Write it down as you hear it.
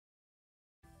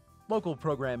Local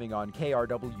programming on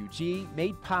KRWG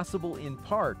made possible in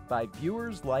part by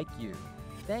viewers like you.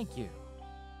 Thank you.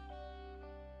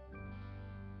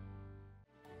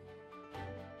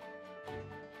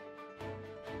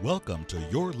 Welcome to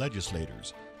Your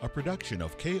Legislators, a production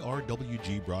of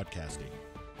KRWG Broadcasting.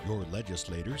 Your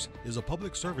Legislators is a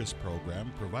public service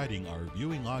program providing our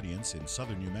viewing audience in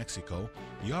southern New Mexico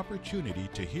the opportunity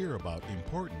to hear about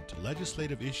important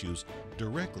legislative issues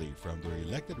directly from their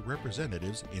elected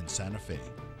representatives in Santa Fe.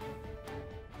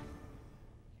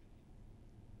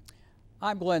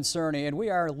 I'm Glen Cerny, and we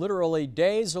are literally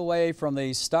days away from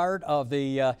the start of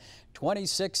the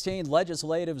 2016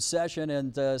 legislative session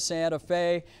in Santa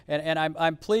Fe, and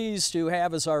I'm pleased to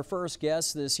have as our first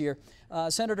guest this year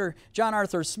Senator John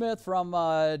Arthur Smith from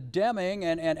Deming,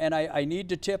 and I need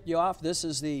to tip you off. This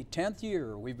is the 10th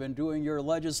year we've been doing Your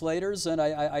Legislators, and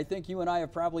I think you and I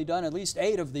have probably done at least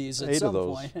 8 of these at some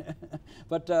point.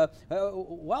 But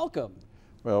welcome.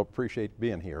 Well, appreciate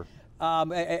being here.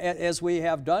 As we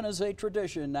have done as a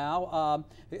tradition now,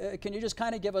 can you just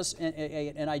kind of give us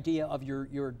an idea of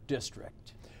your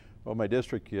district? Well, my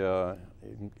district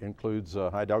includes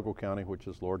Hidalgo County, which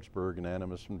is Lordsburg and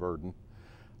Animas and Verdon,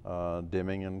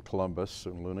 Deming and Columbus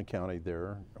and Luna County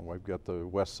there. And we've got the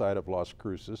west side of Las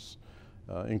Cruces,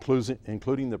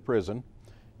 including the prison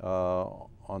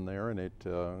on there, and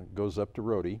it goes up to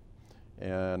Rhodey.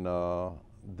 And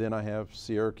then I have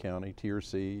Sierra County,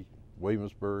 TRC,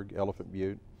 Williamsburg, Elephant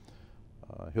Butte,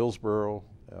 Hillsboro,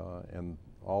 and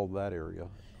all that area.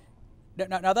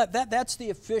 Now that's the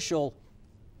official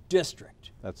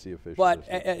district. That's the official but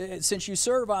district. Since you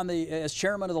serve on as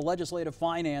chairman of the Legislative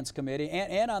Finance Committee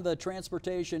and on the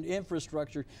Transportation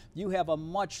Infrastructure, you have a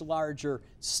much larger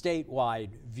statewide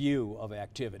view of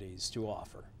activities to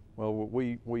offer. Well,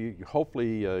 we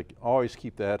hopefully always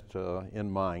keep that in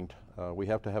mind. We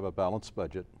have to have a balanced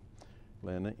budget,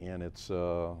 Lynn, and it's,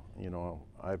 you know,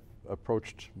 I've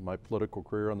approached my political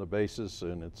career on the basis,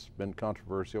 and it's been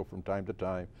controversial from time to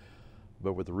time,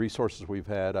 but with the resources we've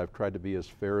had, I've tried to be as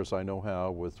fair as I know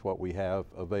how with what we have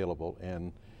available.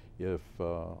 And if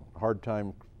hard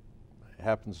time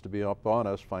happens to be up on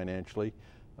us financially,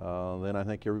 then I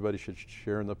think everybody should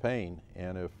share in the pain.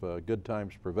 And if good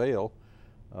times prevail,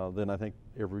 then I think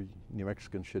every New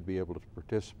Mexican should be able to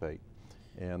participate.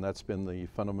 And that's been the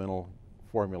fundamental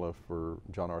formula for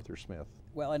John Arthur Smith.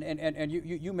 Well, and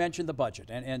you mentioned the budget,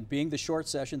 and being the short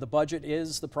session, the budget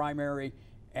is the primary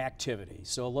activity.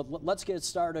 So let's get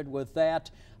started with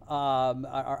that.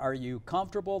 Are you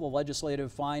comfortable? The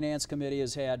Legislative Finance Committee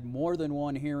has had more than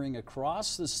one hearing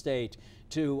across the state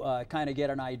to kind of get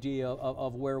an idea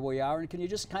of where we are, and can you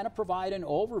just kind of provide an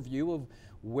overview of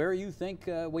where you think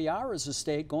we are as a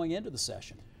state going into the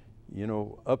session? You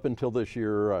know, up until this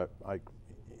year, I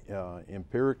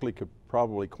empirically could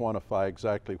probably quantify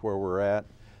exactly where we're at.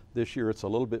 This year it's a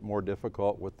little bit more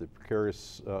difficult with the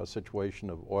precarious situation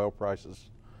of oil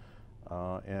prices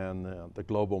and the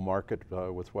global market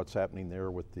with what's happening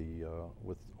there with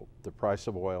the price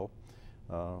of oil.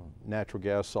 Natural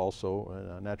gas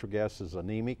also. Natural gas is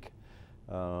anemic,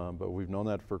 but we've known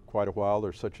that for quite a while.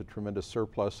 There's such a tremendous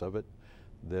surplus of it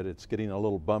that it's getting a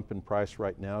little bump in price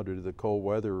right now due to the cold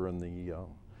weather in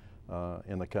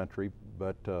the country,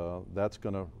 but that's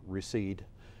going to recede,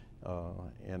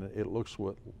 and it looks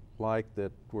like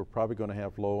that we're probably going to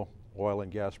have low oil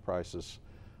and gas prices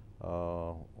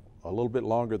a little bit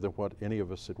longer than what any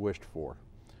of us had wished for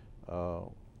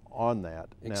on that.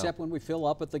 Except when we fill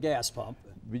up at the gas pump.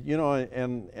 You know,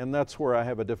 and that's where I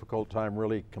have a difficult time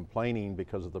really complaining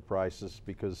because of the prices,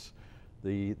 because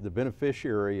the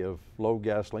beneficiary of low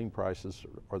gasoline prices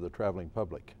are the traveling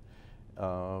public.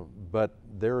 But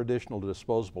their additional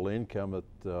disposable income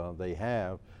that they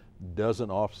have doesn't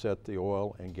offset the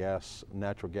oil and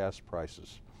natural gas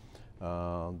prices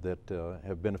that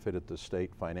have benefited the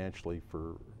state financially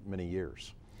for many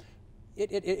years.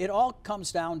 It all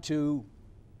comes down to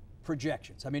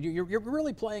projections. I mean, you're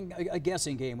really playing a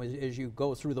guessing game as you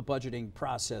go through the budgeting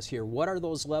process here. What are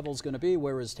those levels going to be?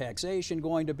 Where is taxation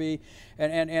going to be?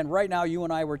 And right now, you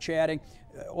and I were chatting,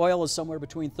 oil is somewhere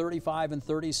between $35 and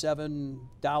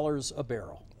 $37 a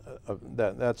barrel.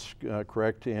 That's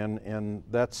correct, and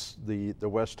that's the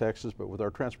West Texas, but with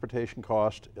our transportation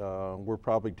cost, we're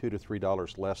probably $2 to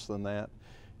 $3 less than that,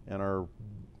 and our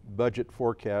budget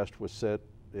forecast was set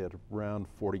at around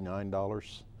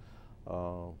 $49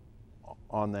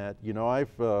 on that. You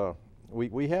know,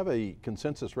 we have a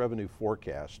consensus revenue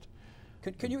forecast.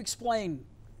 Can you explain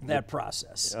that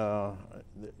process?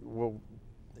 Well,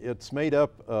 it's made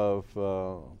up of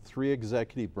 3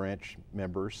 executive branch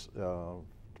members.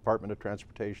 Department of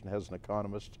Transportation has an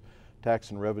economist,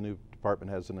 Tax and Revenue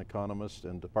Department has an economist,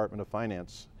 and Department of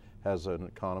Finance has an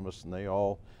economist, and they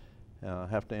all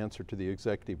have to answer to the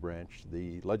executive branch.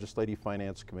 The Legislative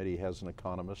Finance Committee has an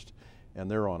economist, and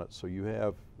they're on it. So you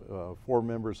have 4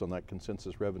 members on that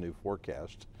consensus revenue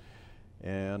forecast.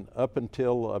 And up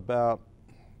until about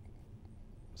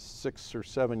 6 or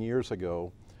 7 years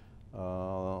ago,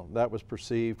 that was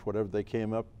perceived, whatever they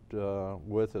came up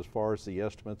with as far as the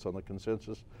estimates on the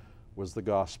consensus, was the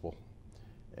gospel.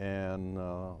 And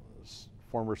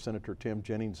former Senator Tim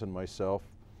Jennings and myself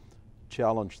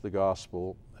challenged the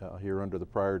gospel here under the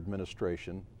prior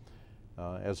administration.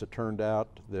 As it turned out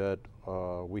that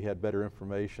we had better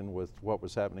information with what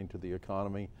was happening to the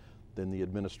economy than the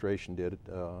administration did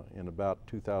in about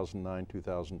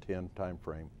 2009-2010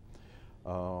 timeframe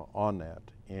on that.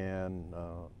 And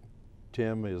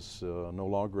Tim is no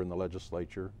longer in the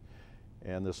legislature,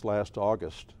 and this last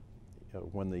August,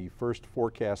 when the first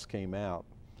forecast came out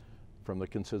from the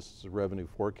consensus revenue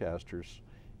forecasters,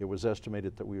 it was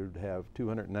estimated that we would have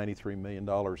 $293 million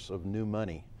of new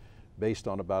money based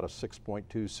on about a $6.2,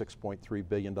 $6.3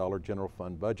 billion general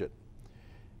fund budget.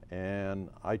 And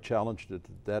I challenged it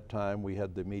at that time. We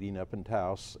had the meeting up in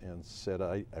Taos and said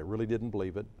I really didn't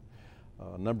believe it.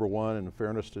 Number one, in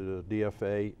fairness to the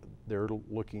DFA,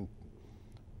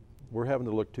 we're having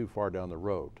to look too far down the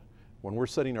road. When we're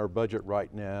setting our budget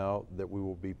right now that we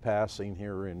will be passing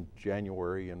here in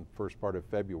January and first part of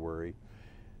February,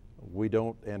 we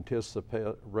don't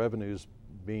anticipate revenues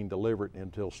being delivered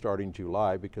until starting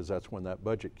July, because that's when that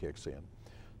budget kicks in.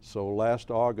 So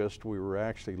last August, we were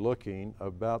actually looking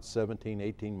about 17,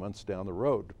 18 months down the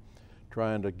road,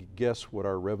 trying to guess what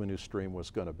our revenue stream was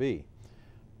going to be.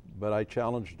 But I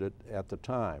challenged it at the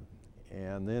time.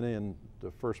 And then in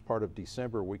the first part of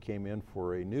December, we came in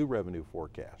for a new revenue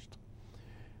forecast.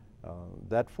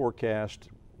 That forecast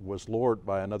was lowered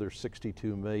by another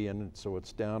 $62 million, so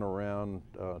it's down around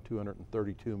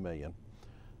 $232 million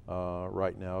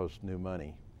right now as new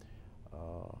money.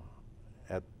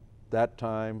 At that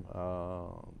time,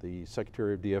 the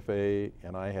Secretary of DFA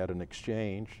and I had an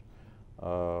exchange.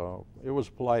 It was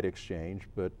a polite exchange,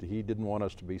 but he didn't want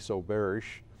us to be so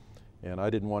bearish, and I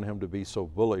didn't want him to be so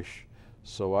bullish.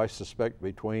 So I suspect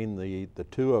between the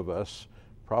two of us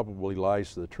probably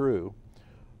lies the truth.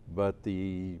 But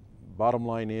the bottom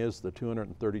line is the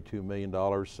 $232 million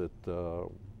that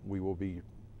we will be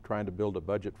trying to build a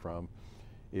budget from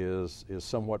is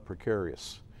somewhat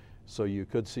precarious. So you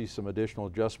could see some additional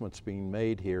adjustments being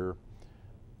made here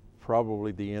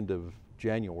probably the end of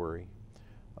January.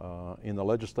 In the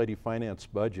legislative finance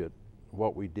budget,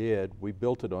 what we did, we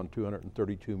built it on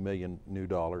 $232 million new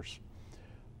dollars,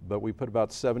 but we put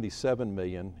about $77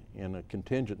 million in a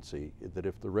contingency that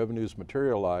if the revenues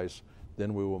materialize,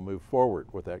 then we will move forward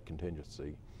with that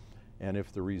contingency. And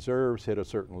if the reserves hit a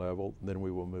certain level, then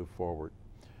we will move forward.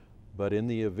 But in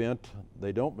the event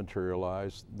they don't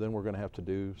materialize, then we're going to have to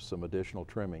do some additional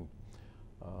trimming.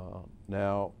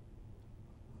 Now,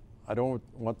 I don't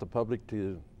want the public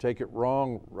to take it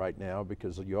wrong right now,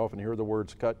 because you often hear the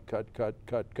words cut, cut, cut,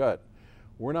 cut, cut.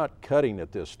 We're not cutting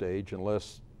at this stage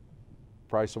unless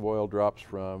price of oil drops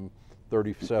from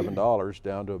 $37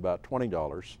 down to about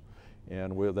 $20.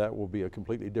 And that will be a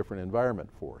completely different environment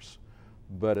for us.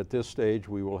 But at this stage,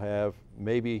 we will have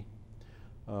maybe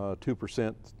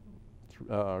 2%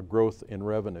 growth in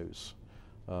revenues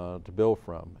to build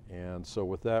from. And so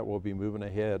with that, we'll be moving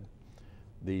ahead.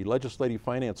 The Legislative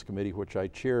Finance Committee, which I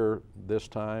chair this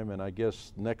time and I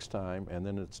guess next time, and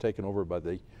then it's taken over by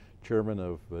the chairman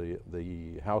of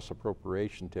the House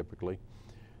Appropriation typically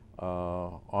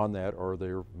on that, or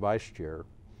their vice chair,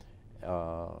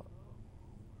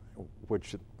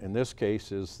 which in this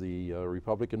case is the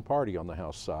Republican Party on the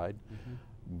House side.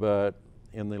 Mm-hmm. But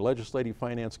in the Legislative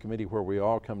Finance Committee, where we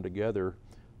all come together,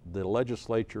 the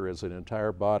legislature as an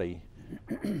entire body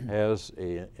has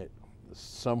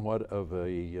somewhat of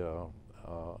a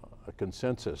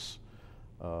consensus,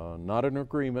 not an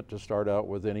agreement to start out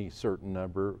with any certain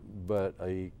number, but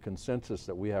a consensus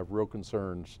that we have real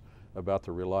concerns about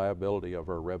the reliability of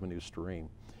our revenue stream.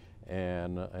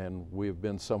 And we've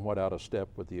been somewhat out of step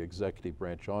with the executive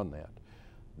branch on that.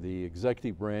 The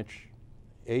executive branch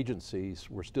agencies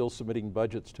were still submitting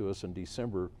budgets to us in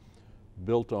December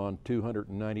built on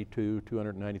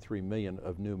 $293 million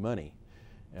of new money.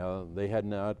 They had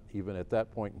not even at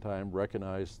that point in time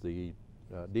recognized the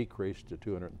decrease to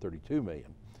 $232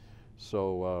 million.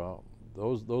 So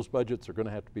those budgets are going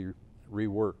to have to be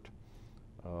reworked.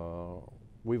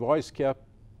 We've always kept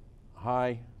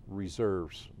high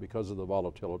reserves because of the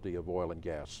volatility of oil and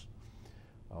gas.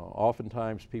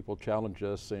 Oftentimes people challenge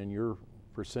us saying your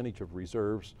percentage of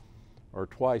reserves are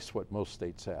twice what most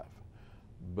states have.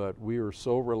 but we are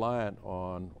so reliant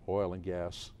on oil and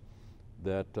gas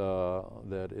that,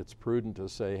 that it's prudent to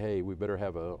say, hey, we better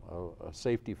have a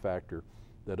safety factor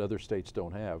that other states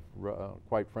don't have.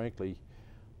 Quite frankly,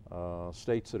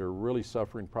 states that are really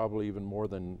suffering probably even more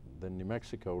than New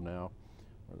Mexico now,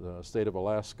 the state of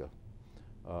Alaska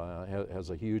has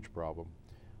a huge problem.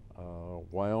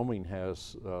 Wyoming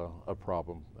has a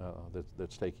problem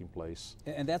that's taking place.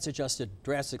 And that's adjusted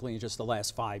drastically in just the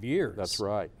last 5 years. That's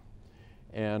right.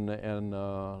 And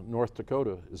North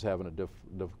Dakota is having a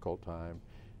difficult time.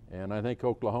 And I think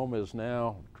Oklahoma is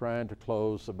now trying to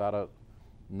close about a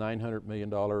 $600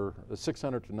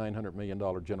 to $900 million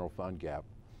general fund gap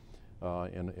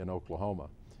in Oklahoma,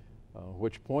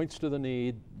 which points to the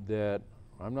need that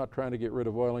I'm not trying to get rid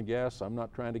of oil and gas, I'm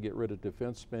not trying to get rid of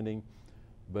defense spending,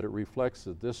 but it reflects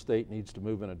that this state needs to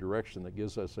move in a direction that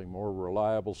gives us a more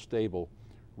reliable, stable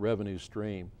revenue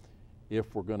stream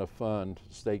if we're going to fund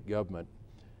state government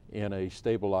in a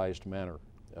stabilized manner,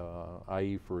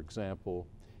 i.e., for example,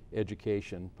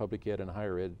 education, public ed and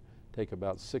higher ed take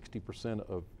about 60%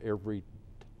 of every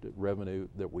revenue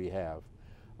that we have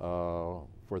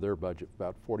for their budget,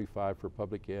 about 45 for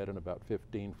public ed and about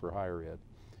 15 for higher ed.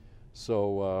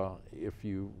 So if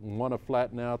you want to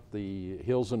flatten out the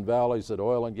hills and valleys that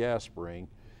oil and gas bring,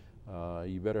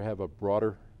 you better have a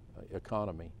broader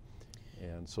economy.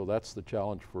 And so that's the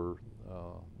challenge for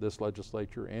this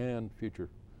legislature and future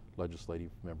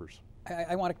legislative members.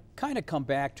 I want to kind of come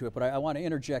back to it, but I want to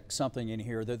interject something in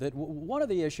here that one of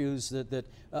the issues that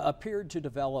appeared to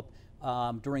develop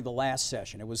during the last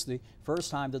session, it was the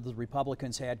first time that the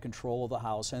Republicans had control of the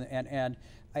House, and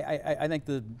I think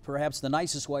perhaps the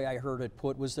nicest way I heard it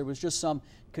put was there was just some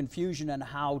confusion on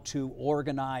how to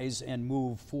organize and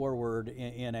move forward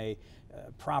in a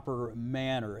proper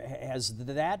manner. Has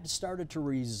that started to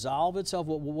resolve itself?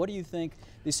 What do you think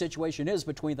the situation is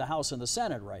between the House and the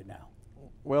Senate right now?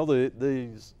 Well,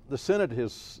 the Senate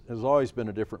has always been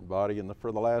a different body, and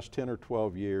for the last 10 or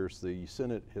 12 years, the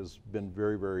Senate has been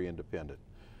very, very independent.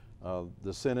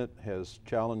 The Senate has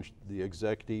challenged the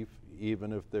executive,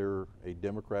 even if they're a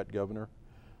Democrat governor,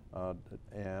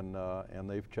 and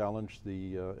they've challenged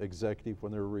the executive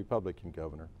when they're a Republican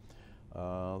governor.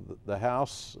 The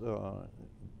House,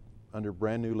 under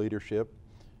brand new leadership,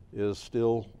 is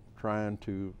still trying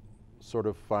to sort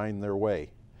of find their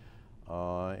way.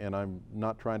 And I'm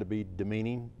not trying to be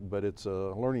demeaning, but it's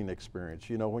a learning experience.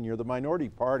 You know, when you're the minority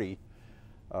party,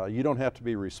 you don't have to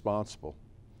be responsible.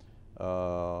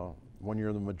 When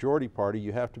you're the majority party,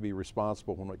 you have to be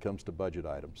responsible when it comes to budget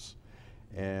items.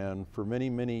 And for many,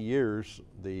 many years,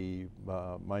 the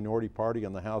minority party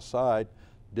on the House side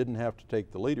didn't have to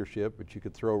take the leadership, but you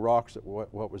could throw rocks at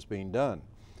what was being done.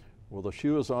 Well, the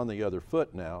shoe is on the other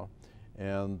foot now,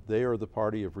 and they are the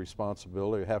party of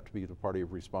responsibility, have to be the party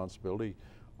of responsibility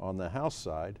on the House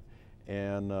side,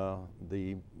 and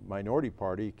the minority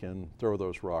party can throw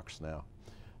those rocks now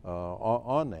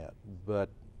on that. But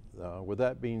with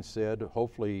that being said,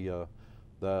 hopefully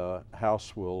the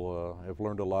House will have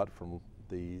learned a lot from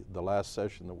the last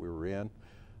session that we were in.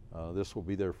 This will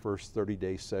be their first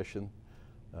 30-day session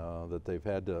that they've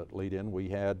had to lead in. We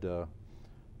had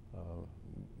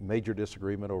major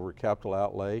disagreement over capital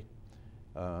outlay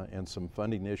and some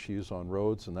funding issues on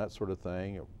roads and that sort of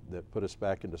thing that put us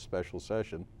back into special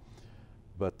session.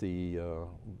 But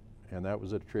and that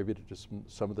was attributed to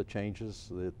some of the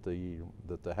changes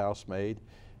that the House made,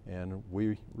 and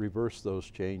we reversed those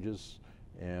changes,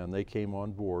 and they came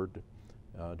on board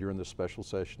during the special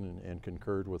session and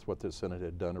concurred with what the Senate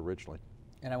had done originally.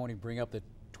 And I want to bring up that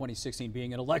 2016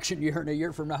 being an election year, and a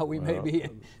year from now we may be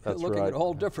looking right. at a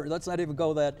whole different. Let's not even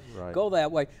go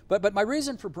that way. But my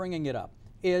reason for bringing it up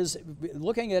is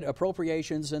looking at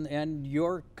appropriations and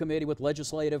your committee with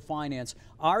legislative finance.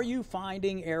 Are you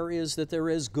finding areas that there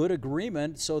is good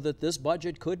agreement so that this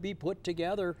budget could be put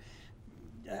together?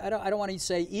 I don't want to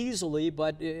say easily,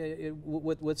 but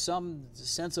with some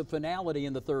sense of finality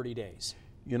in the 30 days.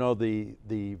 You know,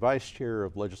 the vice chair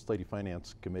of Legislative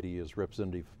Finance Committee is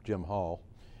Representative Jim Hall,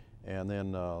 and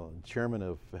then chairman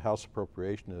of House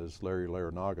Appropriation is Larry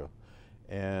Larinaga,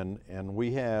 and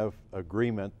we have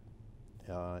agreement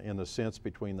in the sense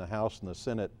between the House and the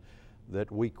Senate that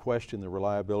we question the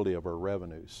reliability of our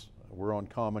revenues. We're on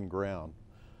common ground.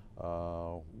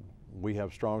 We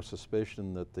have strong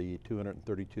suspicion that the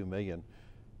 $232 million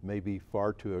may be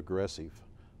far too aggressive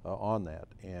on that,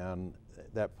 and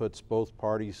that puts both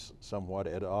parties somewhat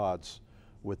at odds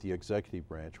with the executive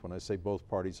branch. When I say both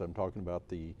parties, I'm talking about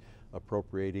the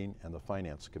appropriating and the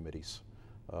finance committees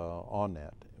on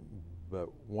that. But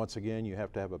once again, you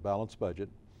have to have a balanced budget.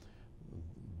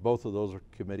 Both of those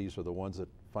committees are the ones that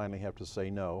finally have to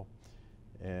say no,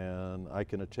 And I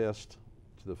can attest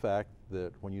to the fact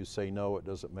that when you say no, it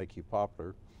doesn't make you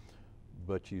popular,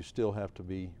 but you still have to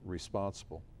be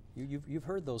responsible. You've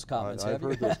heard those comments, I've have you?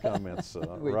 heard those comments,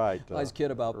 right. I was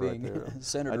kidding about right being there.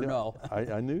 Senator No.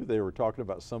 I knew they were talking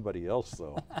about somebody else,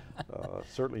 though.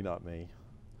 Certainly not me.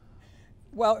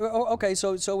 Well, okay,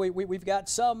 so we've got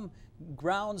some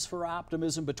grounds for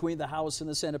optimism between the House and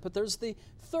the Senate, but there's the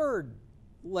third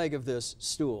leg of this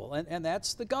stool, and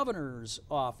that's the governor's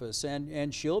office,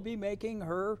 and she'll be making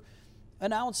her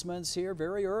announcements here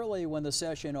very early when the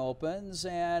session opens.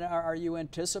 And are you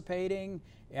anticipating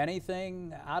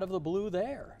anything out of the blue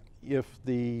there? If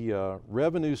the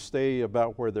revenues stay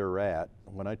about where they're at,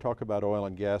 when I talk about oil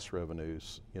and gas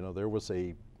revenues, you know, there was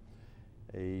a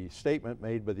statement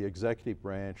made by the executive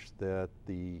branch that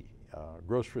the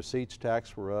gross receipts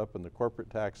tax were up and the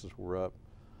corporate taxes were up.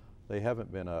 They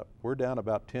haven't been up. We're down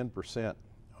about 10%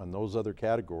 on those other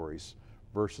categories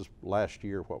versus last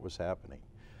year what was happening.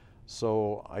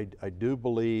 So I do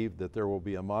believe that there will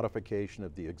be a modification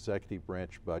of the executive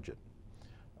branch budget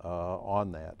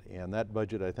on that. And that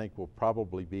budget, I think, will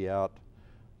probably be out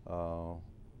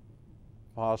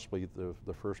possibly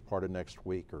the first part of next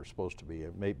week, or supposed to be,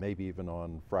 maybe even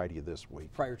on Friday of this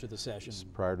week. Prior to the session.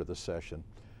 Prior to the session.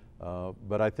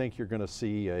 But I think you're going to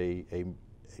see a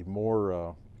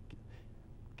more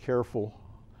careful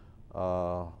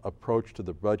approach to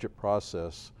the budget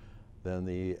process than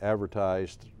the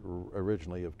advertised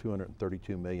originally of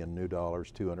 $232 million new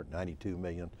dollars, $292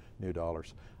 million new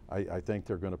dollars. I think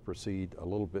they're going to proceed a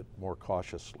little bit more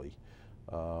cautiously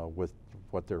with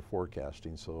what they're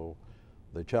forecasting. So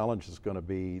the challenge is going to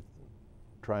be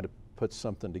trying to put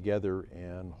something together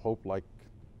and hope like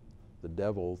the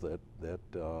devil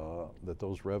that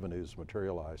those revenues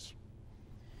materialize.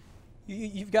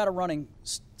 You've got a running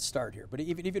start here, but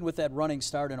even with that running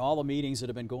start and all the meetings that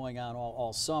have been going on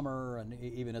all summer and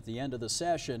even at the end of the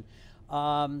session,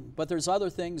 but there's other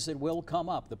things that will come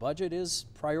up. The budget is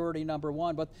priority number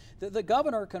one, but the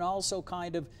governor can also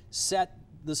kind of set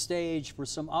the stage for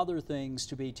some other things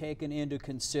to be taken into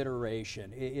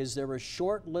consideration. Is there a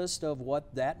short list of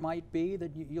what that might be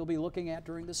that you'll be looking at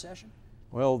during the session?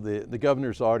 Well, the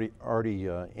governor's already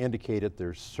indicated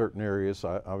there's certain areas.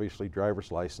 Obviously, driver's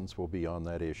license will be on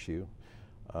that issue.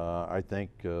 I think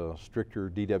stricter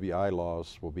DWI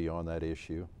laws will be on that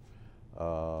issue,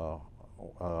 on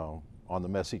the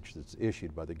message that's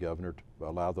issued by the governor to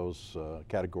allow those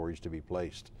categories to be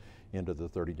placed into the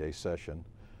 30-day session.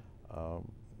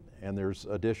 And there's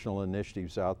additional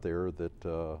initiatives out there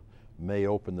that may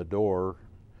open the door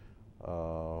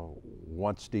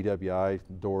once DWI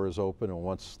door is open and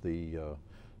once the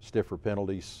stiffer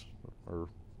penalties or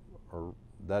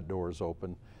that door is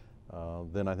open,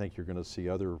 then I think you're going to see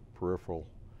other peripheral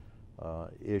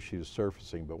issues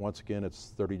surfacing. But once again,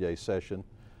 it's a 30-day session.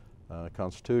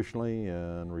 Constitutionally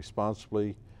and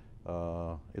responsibly,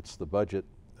 it's the budget.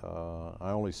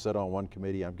 I only sit on one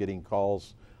committee. I'm getting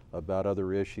calls about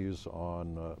other issues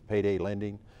on payday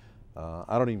lending.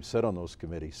 I don't even sit on those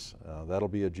committees. That'll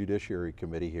be a Judiciary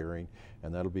Committee hearing,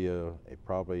 and that'll be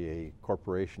probably a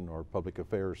corporation or public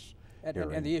affairs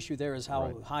hearing. And the issue there is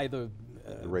how high the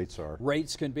rates are.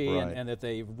 Rates can be, and that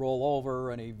they roll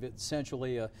over, and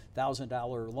essentially a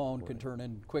 $1,000 loan can turn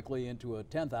in quickly into a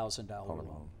 $10,000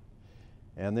 loan.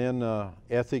 And then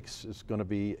ethics is going to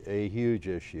be a huge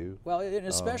issue. Well, and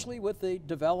especially with the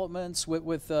developments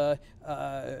with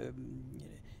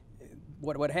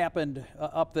what happened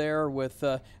up there with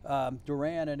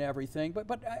Duran and everything.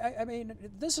 But I mean,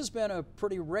 this has been a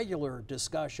pretty regular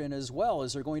discussion as well.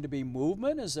 Is there going to be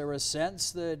movement? Is there a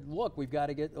sense that, look, we've got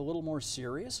to get a little more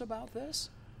serious about this?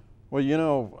 Well, you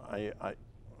know,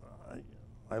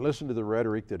 I listen to the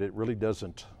rhetoric that it really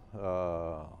doesn't,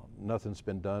 nothing's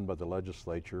been done by the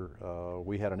legislature.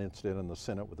 We had an incident in the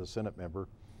Senate with a Senate member.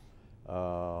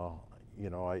 You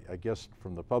know, I guess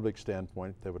from the public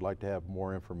standpoint, they would like to have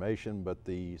more information, but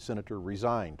the senator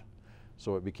resigned.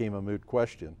 So it became a moot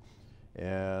question.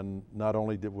 And not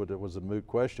only it was a moot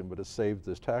question, but it saved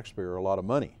the taxpayer a lot of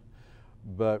money.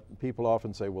 But people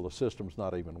often say, well, the system's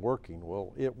not even working.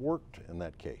 Well, it worked in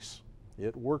that case.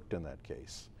 It worked in that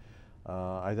case.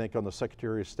 I think on the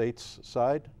Secretary of State's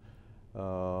side,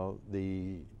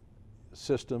 the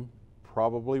system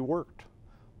probably worked.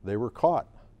 They were caught.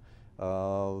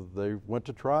 They went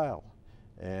to trial,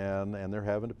 and they're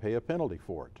having to pay a penalty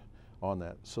for it on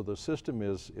that. So the system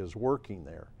is working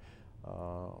there.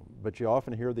 But you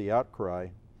often hear the outcry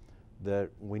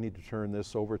that we need to turn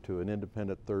this over to an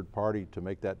independent third party to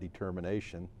make that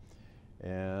determination.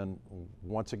 And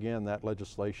once again, that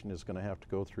legislation is going to have to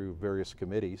go through various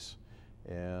committees.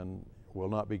 And will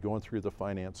not be going through the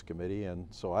Finance Committee, and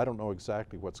so I don't know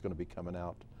exactly what's going to be coming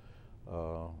out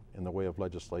in the way of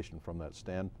legislation from that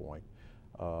standpoint.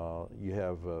 You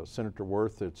have Senator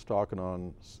Worth that's talking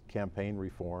on campaign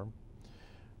reform.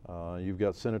 You've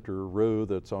got Senator Rue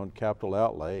that's on capital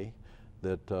outlay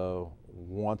that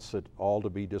wants it all to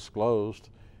be disclosed,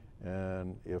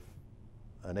 and if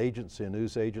an agency, a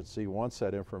news agency, wants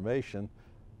that information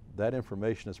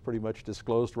is pretty much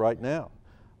disclosed right now.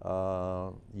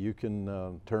 You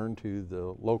can turn to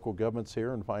the local governments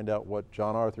here and find out what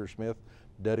John Arthur Smith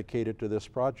dedicated to this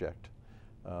project.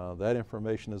 That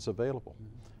information is available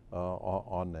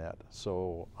on that.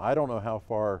 So I don't know how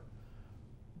far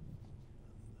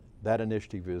that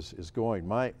initiative is going.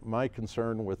 My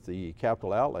concern with the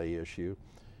capital outlay issue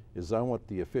is I want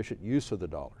the efficient use of the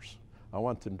dollars. I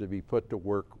want them to be put to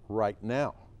work right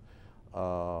now.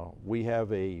 We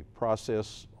have a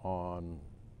process on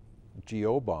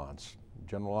GO bonds,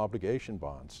 general obligation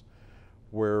bonds,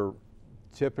 where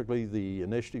typically the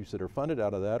initiatives that are funded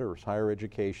out of that are higher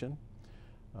education,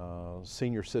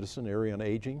 senior citizen, area on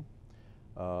aging,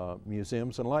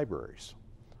 museums and libraries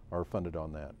are funded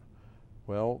on that.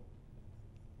 Well,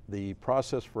 the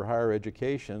process for higher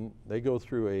education, they go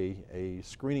through a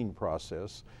screening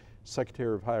process.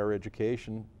 Secretary of Higher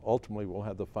Education ultimately will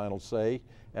have the final say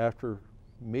after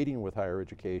meeting with higher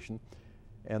education,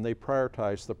 and they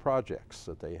prioritize the projects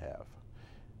that they have.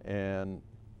 And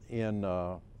in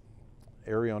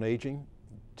area on aging,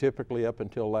 typically up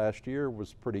until last year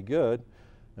was pretty good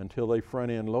until they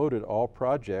front-end loaded all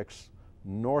projects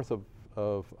north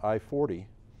of I-40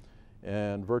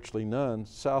 and virtually none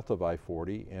south of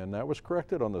I-40, and that was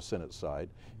corrected on the Senate side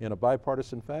in a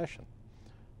bipartisan fashion.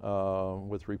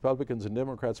 With Republicans and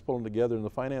Democrats pulling together in the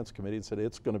Finance Committee and said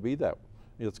it's going to be that.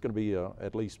 It's going to be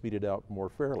at least meted out more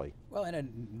fairly. Well,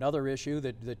 and another issue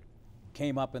that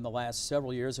came up in the last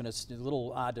several years, and it's a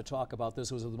little odd to talk about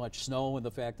this with much snow and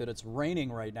the fact that it's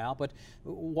raining right now, but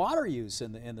water use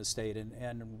in the state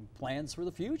and plans for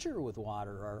the future with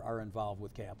water are involved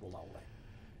with capital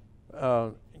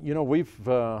outlay. You know, we've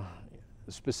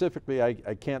specifically,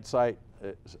 I can't cite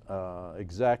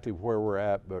exactly where we're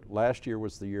at, but last year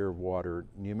was the year of water.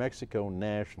 New Mexico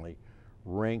nationally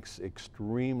ranks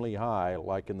extremely high,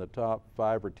 like in the top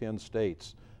 5 or 10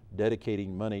 states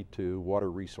dedicating money to water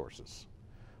resources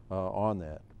on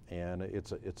that, and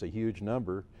it's a huge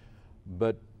number.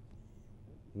 But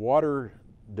water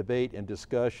debate and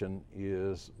discussion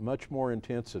is much more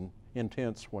intense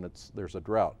when there's a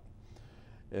drought.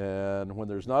 And when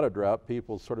there's not a drought,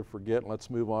 people sort of forget and let's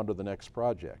move on to the next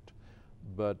project.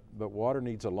 But water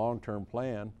needs a long-term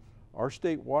plan. Our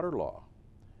state water law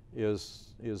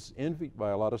is envied by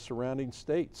a lot of surrounding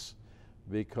states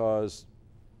because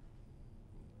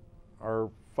our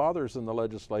fathers in the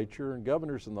legislature and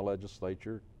governors in the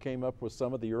legislature came up with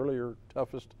some of the earlier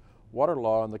toughest water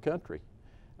law in the country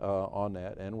on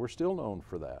that, and we're still known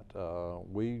for that.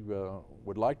 We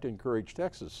would like to encourage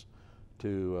Texas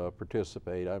to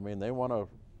participate. I mean, they want to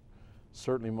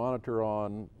certainly monitor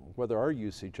on whether our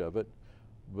usage of it,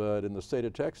 but in the state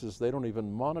of Texas, they don't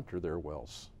even monitor their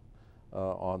wells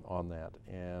on that,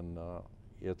 and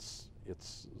it's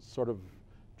sort of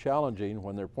challenging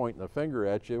when they're pointing a finger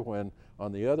at you when,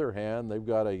 on the other hand, they've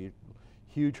got a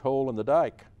huge hole in the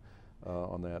dike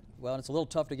on that. Well, it's a little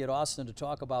tough to get Austin to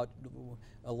talk about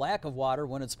a lack of water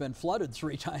when it's been flooded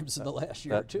 3 times in the last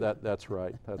year, too. That's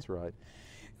right. That's right.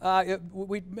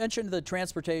 We mentioned the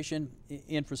transportation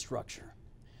infrastructure.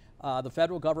 The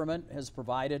federal government has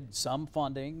provided some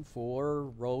funding for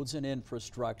roads and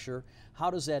infrastructure.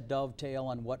 How does that dovetail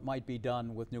on what might be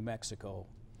done with New Mexico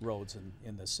roads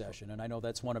in this session? And I know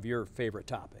that's one of your favorite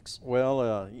topics.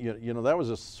 Well, you know, that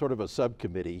was a sort of a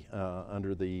subcommittee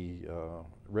under the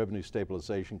Revenue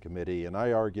Stabilization Committee, and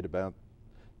I argued about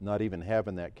not even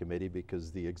having that committee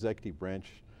because the executive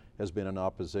branch has been in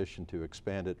opposition to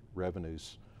expanded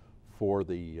revenues for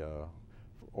the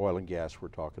oil and gas we're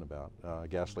talking about,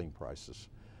 gasoline prices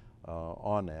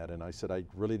on that. And I said I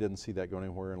really didn't see that going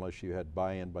anywhere unless you had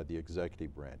buy-in by the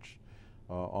executive branch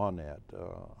on that.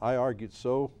 I argued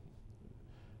so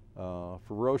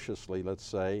ferociously, let's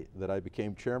say, that I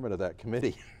became chairman of that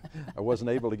committee. I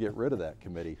wasn't able to get rid of that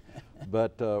committee.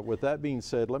 But with that being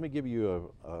said, let me give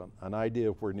you an idea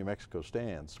of where New Mexico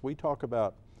stands. We talk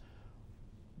about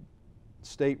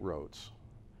state roads.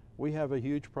 We have a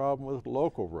huge problem with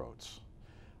local roads.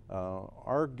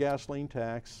 Our gasoline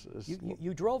tax is...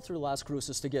 You drove through Las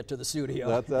Cruces to get to the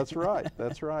studio. That's right,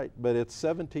 that's right. But it's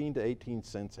 17 to 18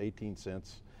 cents, 18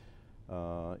 cents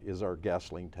is our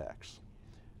gasoline tax.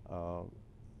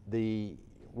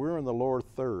 We're in the lower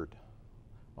third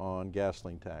on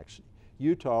gasoline tax.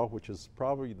 Utah, which is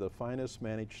probably the finest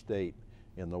managed state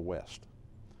in the West,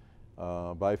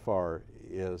 by far,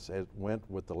 went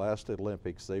with the last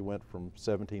Olympics. They went from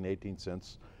 17, 18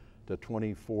 cents to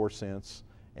 24 cents,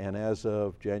 and as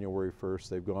of January 1st,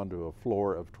 they've gone to a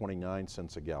floor of 29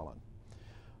 cents a gallon.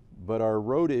 But our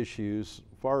road issues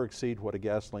far exceed what a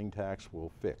gasoline tax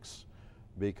will fix,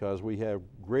 because we have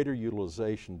greater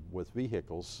utilization with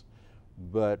vehicles,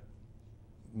 but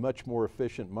much more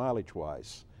efficient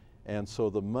mileage-wise. And so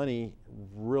the money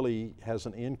really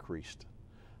hasn't increased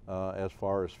as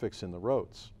far as fixing the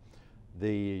roads.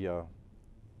 The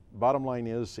bottom line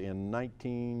is, in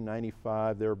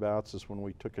 1995, thereabouts, is when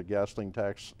we took a gasoline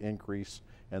tax increase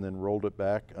and then rolled it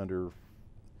back under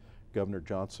Governor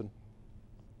Johnson.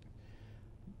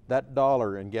 That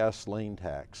dollar in gasoline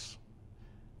tax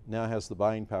now has the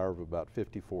buying power of about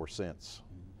 54 cents.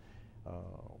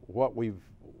 What we've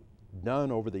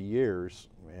done over the years,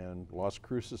 and Las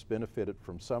Cruces benefited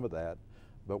from some of that,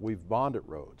 but we've bonded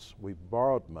roads, we've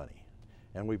borrowed money,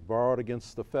 and we've borrowed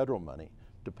against the federal money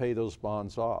to pay those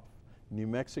bonds off. New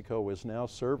Mexico is now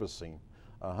servicing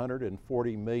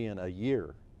 $140 million a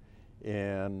year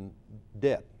in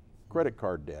debt, credit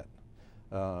card debt,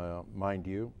 mind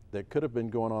you, that could have been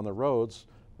going on the roads,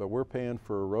 but we're paying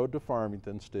for a road to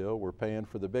Farmington still, we're paying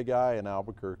for the Big I in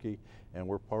Albuquerque, and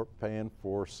we're paying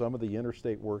for some of the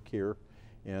interstate work here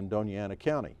in Doña Ana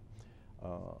County.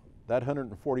 That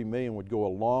 $140 million would go a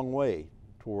long way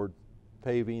toward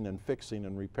paving and fixing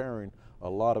and repairing a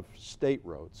lot of state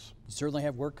roads. You certainly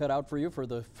have work cut out for you for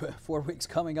the 4 weeks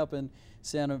coming up in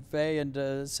Santa Fe.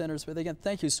 And Senator Smith, again,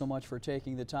 thank you so much for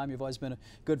taking the time. You've always been a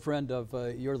good friend of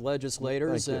your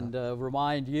legislators. Thank you. And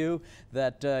remind you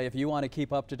that if you want to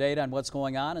keep up to date on what's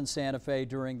going on in Santa Fe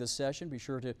during the session, be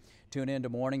sure to tune in to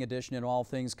Morning Edition and All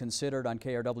Things Considered on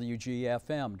KRWG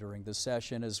FM during the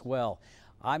session as well.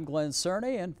 I'm Glen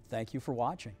Cerny, and thank you for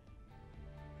watching.